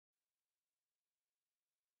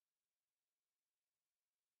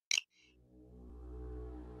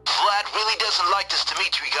really doesn't like this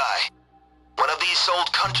Dmitri guy. One of these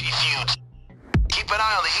old country feuds. Keep an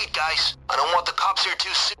eye on the heat, guys. I don't want the cops here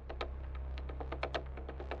too soon.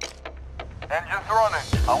 Engine's running.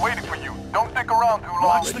 I'm waiting for you. Don't stick around too long.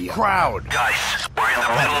 Watch the crowd. Guys, we're in the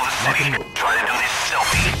middle of the city. Trying to do this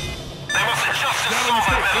selfie. They must have just installed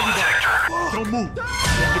that metal detector. Don't move. Don't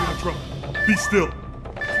get into trouble. Be still.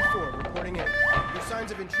 2-4, reporting in. There's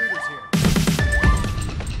signs of intruders here.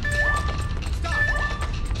 Stop!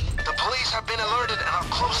 The police have been alerted and are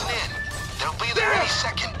closing in. They'll be there any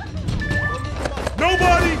second.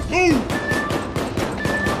 Nobody move!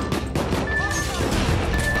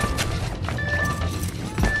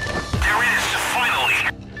 There it is, finally.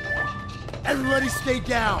 Everybody stay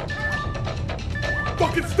down!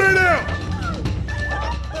 Fucking stay down!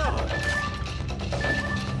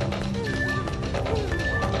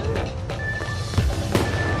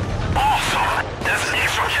 Awesome! That's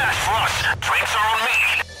extra cash for us. Drinks are on me.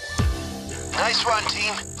 Nice run,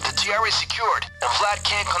 team. The TR is secured, and Vlad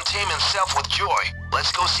can't contain himself with joy.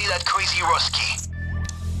 Let's go see that crazy Rusky.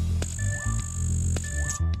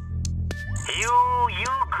 You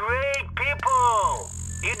great people!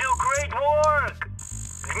 You do great work!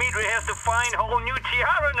 Dmitri has to find a whole new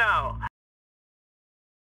tiara now.